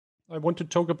I want to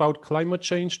talk about climate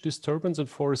change, disturbance, and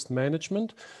forest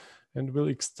management, and will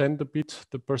extend a bit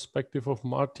the perspective of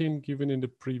Martin given in the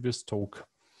previous talk.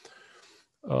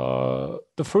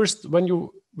 The first, when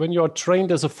you are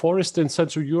trained as a forester in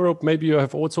Central Europe, maybe you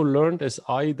have also learned as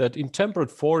I that in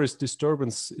temperate forest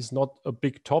disturbance is not a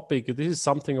big topic. This is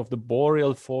something of the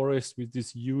boreal forest with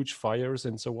these huge fires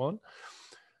and so on.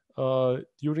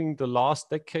 During the last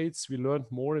decades, we learned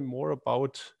more and more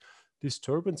about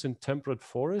disturbance in temperate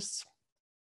forests.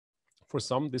 For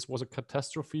some, this was a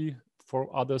catastrophe. For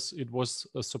others, it was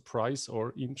a surprise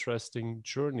or interesting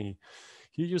journey.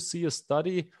 Here you see a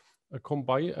study,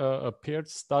 a paired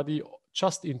study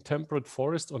just in temperate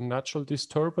forest on natural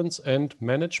disturbance and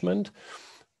management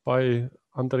by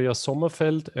Andreas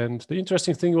Sommerfeld. And the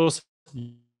interesting thing was,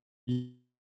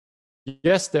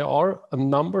 yes, there are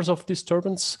numbers of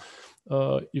disturbance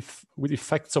with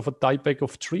effects of a dieback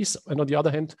of trees. And on the other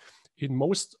hand, in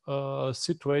most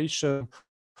situations,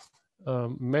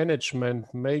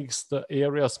 management makes the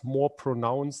areas more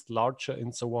pronounced, larger,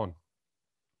 and so on.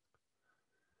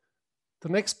 The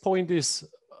next point is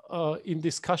in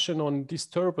discussion on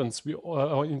disturbance,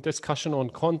 in discussion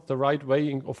on the right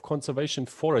way of conservation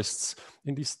forests.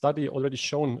 In this study already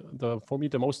shown, for me,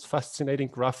 the most fascinating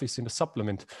graph is in the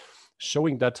supplement,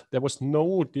 showing that there was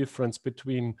no difference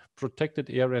between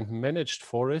protected area and managed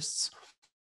forests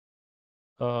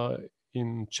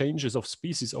in changes of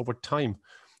species over time.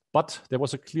 But there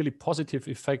was a clearly positive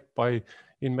effect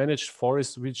in managed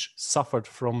forests which suffered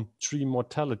from tree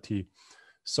mortality.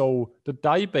 So the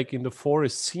dieback in the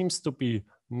forest seems to be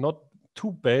not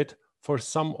too bad for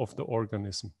some of the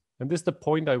organism. And this is the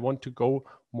point I want to go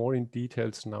more in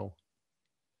details now.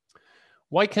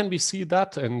 Why can we see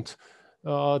that? And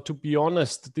to be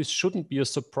honest, this shouldn't be a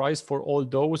surprise for all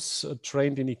those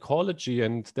trained in ecology.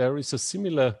 And there is a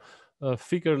similar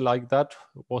figure like that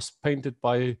was painted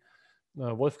by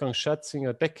Wolfgang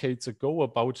Schatzinger decades ago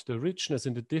about the richness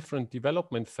in the different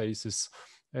development phases.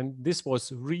 And this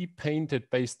was repainted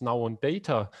based now on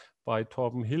data by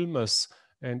Torben Hilmers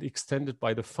and extended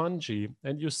by the fungi.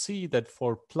 And you see that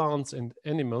for plants and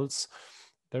animals,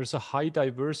 there's a high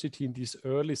diversity in these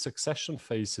early succession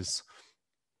phases.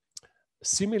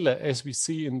 Similar as we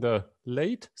see in the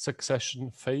late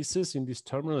succession phases, in these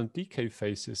terminal and decay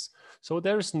phases. So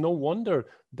there is no wonder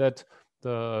that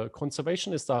the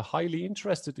conservationists are highly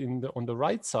interested on the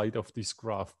right side of this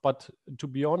graph. But to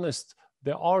be honest,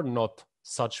 there are not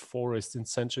such forests in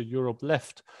Central Europe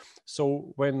left.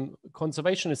 So when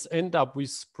conservationists end up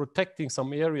with protecting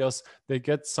some areas, they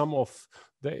get some of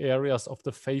the areas of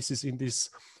the phases in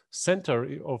this center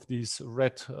of this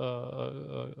red,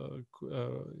 in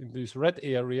this red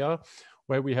area,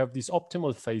 where we have these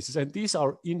optimal phases. And these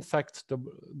are in fact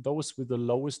those with the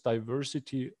lowest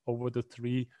diversity over the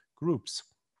three groups.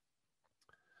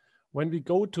 When we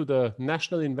go to the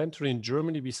national inventory in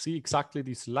Germany, we see exactly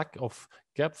this lack of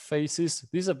gap phases.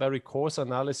 This is a very coarse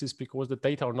analysis because the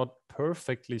data are not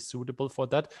perfectly suitable for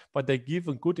that, but they give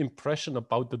a good impression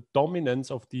about the dominance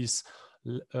of these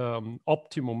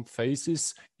optimum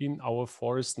phases in our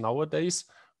forests nowadays,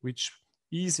 which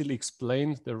easily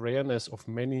explain the rareness of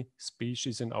many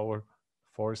species in our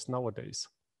forests nowadays.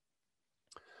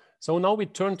 So now we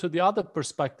turn to the other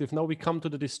perspective. Now we come to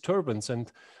the disturbance.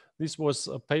 And this was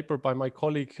a paper by my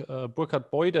colleague Burkhard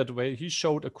Beudert, where he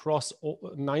showed across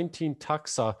 19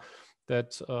 taxa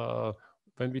that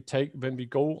when we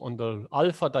go on the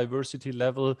alpha diversity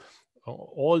level,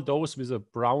 all those with a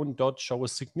brown dot show a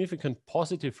significant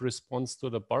positive response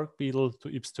to the bark beetle, to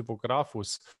Ips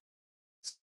typographus.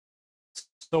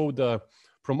 So the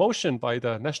promotion by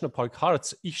the National Park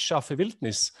Harz, Ich schaffe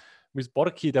Wildnis, with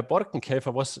Borki, der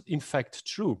Borkenkäfer, was in fact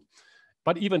true.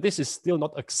 But even this is still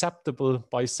not acceptable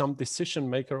by some decision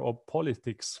maker or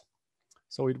politics.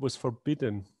 So it was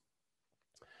forbidden.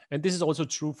 And this is also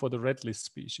true for the red list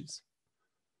species.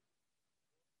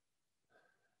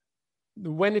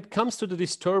 When it comes to the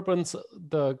disturbance,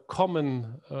 the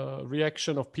common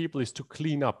reaction of people is to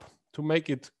clean up, to make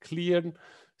it clear,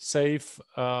 safe,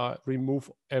 remove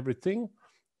everything.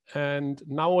 And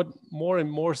now more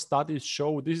and more studies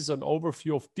show, this is an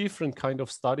overview of different kind of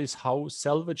studies, how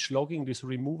salvage logging, this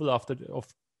removal of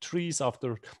trees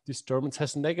after disturbance,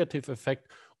 has negative effect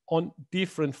on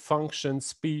different functions,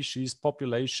 species,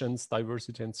 populations,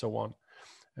 diversity, and so on.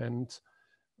 And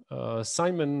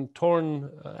Simon Thorne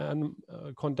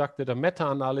conducted a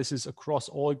meta-analysis across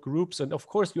all groups. And of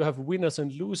course, you have winners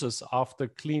and losers after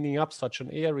cleaning up such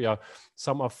an area.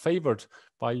 Some are favored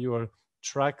by your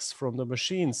tracks from the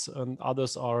machines, and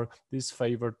others are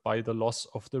disfavored by the loss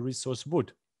of the resource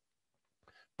wood.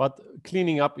 But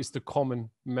cleaning up is the common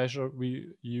measure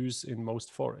we use in most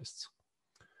forests.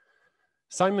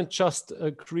 Simon just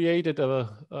created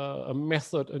a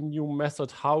method, a new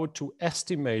method, how to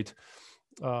estimate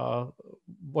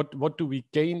what do we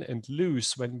gain and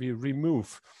lose when we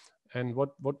remove. And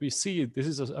what we see, this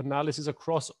is an analysis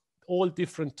across all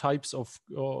different types of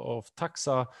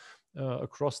taxa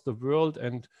across the world.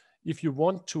 And if you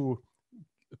want to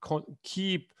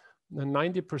keep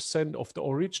 90% of the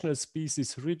original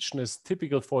species richness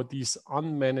typical for these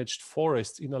unmanaged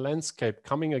forests in a landscape,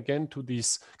 coming again to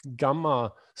this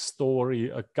gamma story,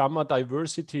 a gamma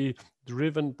diversity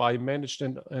driven by managed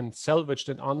and salvaged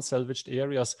and unsalvaged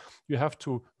areas, you have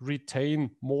to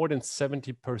retain more than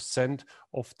 70%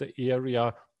 of the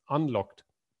area unlocked.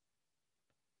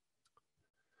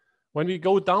 When we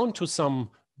go down to some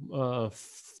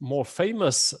more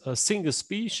famous single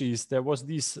species, there was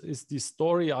this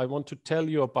story I want to tell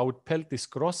you about Peltis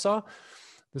grossa.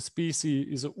 The species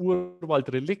is an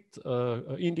Urwaldrelikt,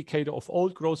 indicator of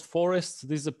old growth forests.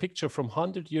 This is a picture from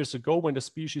 100 years ago when the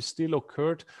species still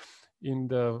occurred in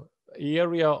the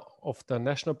area of the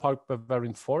National Park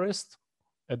Bavarian Forest.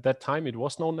 At that time, it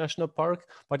was no national park,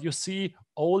 but you see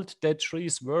old dead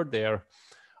trees were there.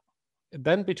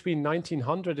 Then between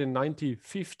 1900 and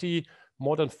 1950,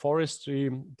 modern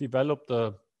forestry developed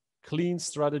a clean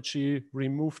strategy,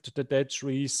 removed the dead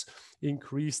trees,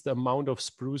 increased the amount of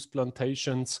spruce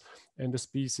plantations, and the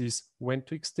species went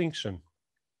to extinction.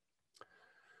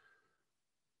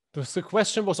 The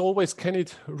question was always, can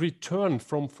it return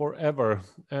from forever?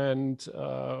 And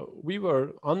we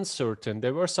were uncertain.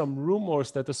 There were some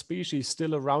rumors that the species is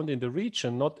still around in the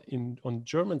region, not on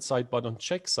German side, but on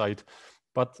Czech side.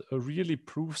 But really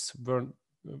proofs were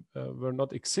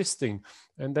not existing.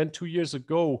 And then 2 years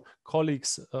ago,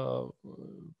 colleagues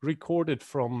recorded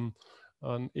from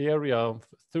an area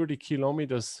 30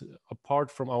 kilometers apart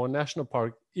from our national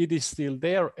park, it is still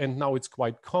there, and now it's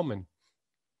quite common.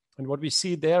 And what we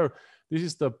see there, this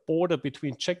is the border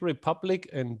between Czech Republic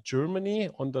and Germany.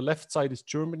 On the left side is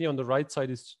Germany, on the right side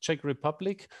is Czech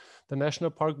Republic, the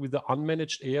national park with the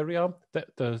unmanaged area.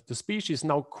 The species is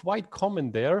now quite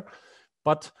common there,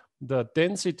 but the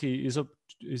density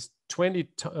is 20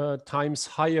 times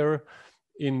higher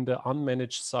in the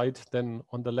unmanaged side than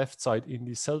on the left side in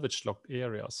the salvage locked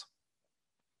areas.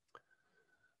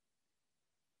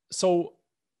 So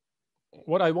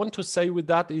what I want to say with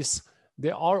that is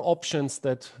there are options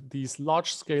that these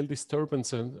large-scale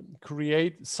disturbances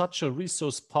create such a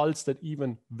resource pulse that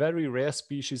even very rare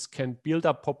species can build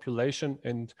up population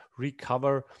and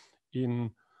recover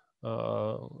in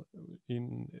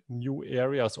new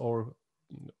areas or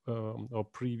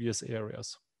previous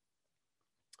areas.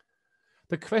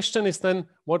 The question is then,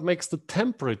 what makes the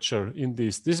temperature in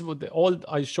this? This is what all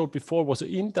I showed before was an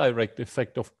indirect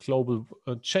effect of global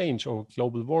change or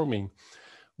global warming.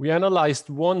 We analyzed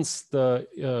once the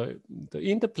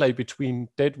interplay between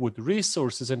deadwood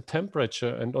resources and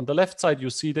temperature. And on the left side,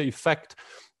 you see the effect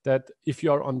that if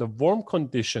you are under warm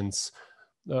conditions,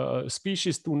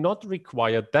 species do not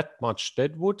require that much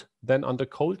deadwood than under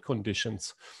cold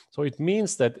conditions. So it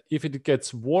means that if it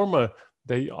gets warmer,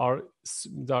 they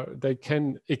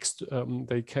can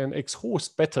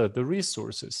exhaust better the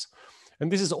resources.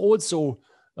 And this is also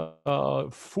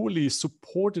fully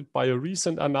supported by a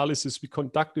recent analysis we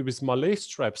conducted with malaise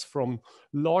traps from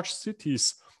large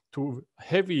cities to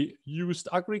heavy used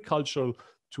agricultural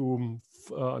to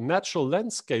natural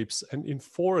landscapes and in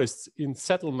forests, in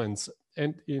settlements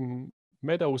and in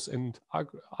meadows and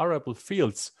arable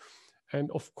fields.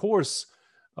 And of course,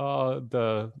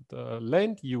 the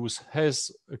land use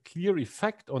has a clear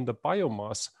effect on the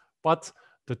biomass, but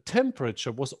the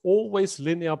temperature was always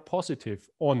linear positive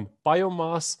on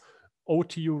biomass,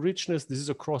 OTU richness, this is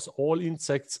across all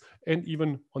insects and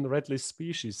even on red list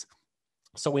species.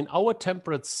 So in our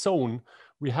temperate zone,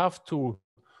 we have to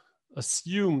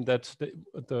assume that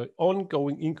the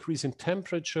ongoing increase in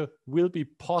temperature will be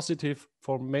positive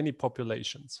for many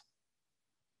populations.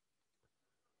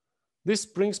 This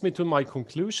brings me to my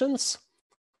conclusions.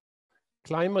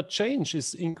 Climate change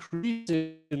is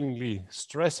increasingly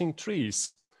stressing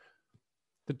trees.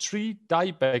 The tree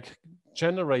dieback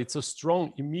generates a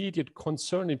strong immediate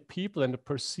concern in people and a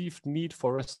perceived need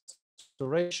for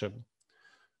restoration.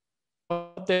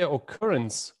 But their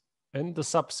occurrence and the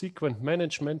subsequent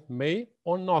management may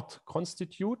or not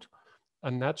constitute a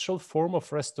natural form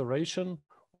of restoration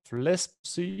of less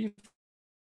perceived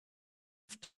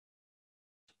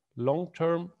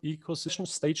long-term ecosystem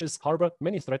stages harbor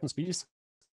many threatened species.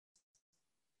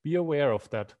 Be aware of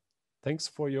that. Thanks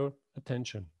for your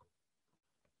attention.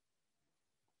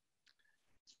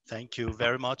 Thank you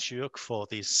very much, Jörg, for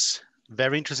this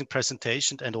very interesting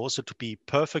presentation and also to be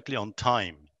perfectly on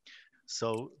time.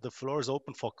 So the floor is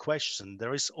open for questions.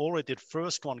 There is already the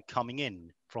first one coming in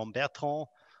from Bertrand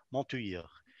Montuir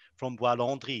from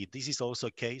Bois-Landry. This is also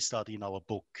a case study in our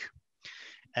book.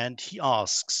 And he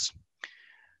asks,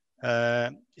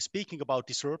 speaking about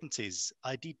disturbances,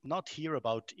 I did not hear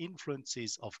about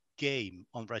influences of game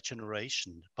on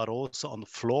regeneration, but also on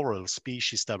floral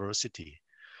species diversity.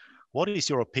 What is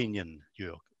your opinion,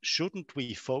 Jörg? Shouldn't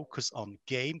we focus on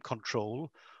game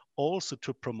control also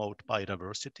to promote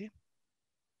biodiversity?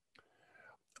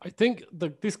 I think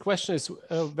this question is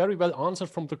very well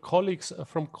answered from the colleagues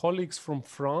from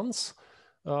France.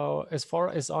 As far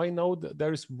as I know,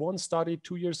 there is one study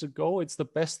 2 years ago. It's the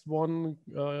best one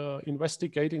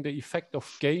investigating the effect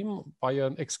of game by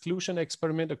an exclusion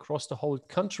experiment across the whole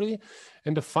country.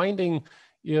 And the finding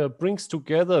brings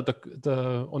together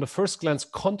the, on a first glance,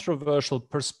 controversial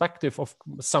perspective of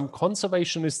some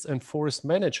conservationists and forest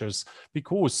managers,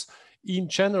 because in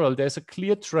general, there's a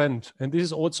clear trend, and this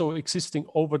is also existing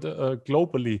over the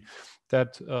globally,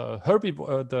 that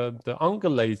the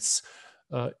ungulates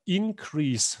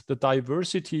increase the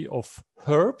diversity of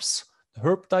herbs,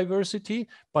 herb diversity,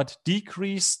 but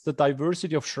decrease the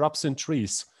diversity of shrubs and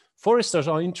trees. Foresters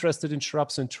are interested in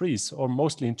shrubs and trees, or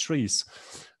mostly in trees.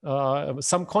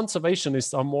 Some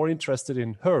conservationists are more interested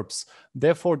in herbs.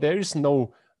 Therefore, there is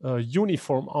no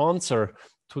uniform answer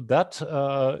to that.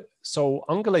 So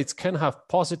ungulates can have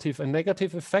positive and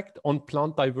negative effect on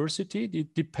plant diversity.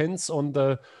 It depends on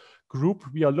the group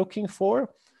we are looking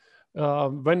for.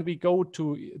 When we go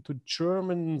to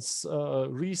Germany's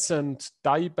recent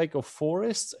dieback of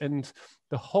forests and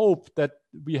the hope that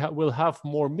we will have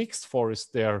more mixed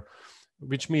forests there,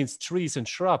 which means trees and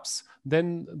shrubs,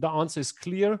 then the answer is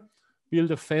clear: build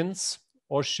a fence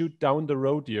or shoot down the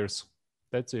road ears.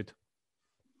 That's it.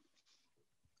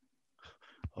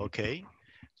 Okay,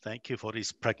 thank you for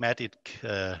this pragmatic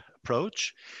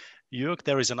approach. Jörg,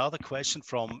 there is another question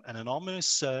from an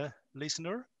anonymous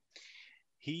listener.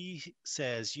 He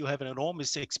says, you have an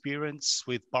enormous experience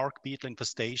with bark beetle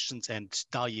infestations and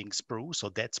dying spruce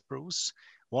or dead spruce.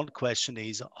 One question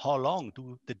is, how long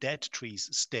do the dead trees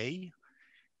stay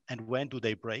and when do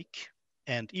they break?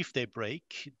 And if they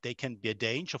break, they can be a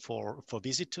danger for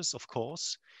visitors, of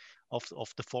course,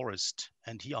 of the forest.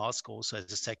 And he asks also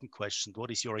as a second question, what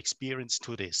is your experience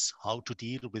to this? How to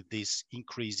deal with this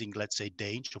increasing, let's say,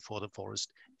 danger for the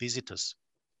forest visitors?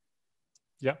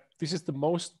 Yeah, this is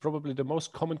probably the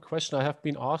most common question I have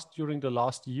been asked during the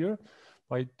last year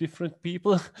by different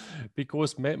people,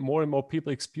 because more and more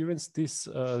people experience this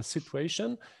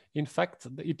situation. In fact,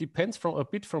 it depends a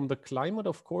bit from the climate,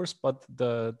 of course, but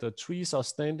the trees are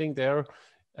standing there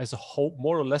as a whole,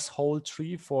 more or less whole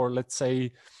tree for, let's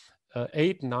say,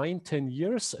 8, 9, 10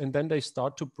 years, and then they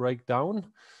start to break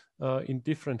down in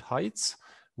different heights.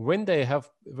 When they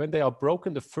are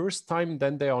broken the first time,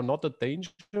 then they are not a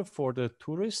danger for the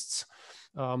tourists.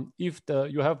 If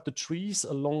you have the trees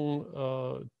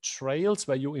along trails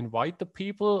where you invite the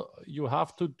people, you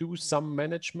have to do some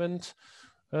management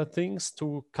things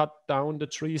to cut down the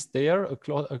trees there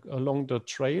along the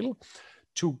trail.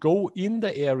 To go in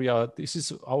the area, this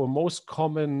is our most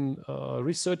common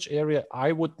research area.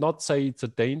 I would not say it's a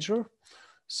danger.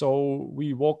 So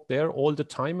we walk there all the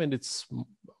time, and it's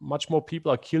much more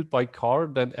people are killed by car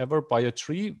than ever by a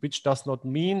tree, which does not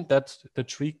mean that the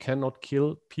tree cannot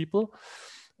kill people.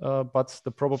 But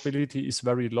the probability is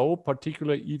very low,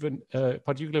 particularly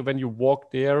when you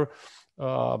walk there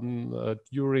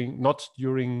not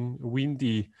during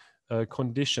windy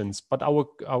conditions. But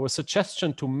our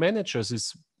suggestion to managers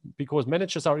is, because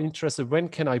managers are interested, when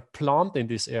can I plant in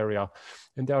this area?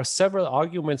 And there are several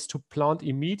arguments to plant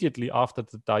immediately after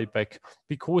the dieback,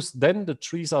 because then the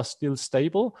trees are still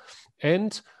stable,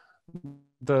 and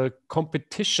the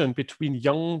competition between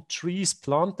young trees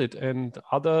planted and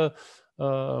other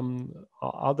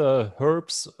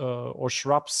herbs or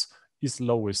shrubs is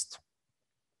lowest.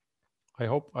 I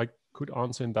hope I could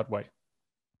answer in that way.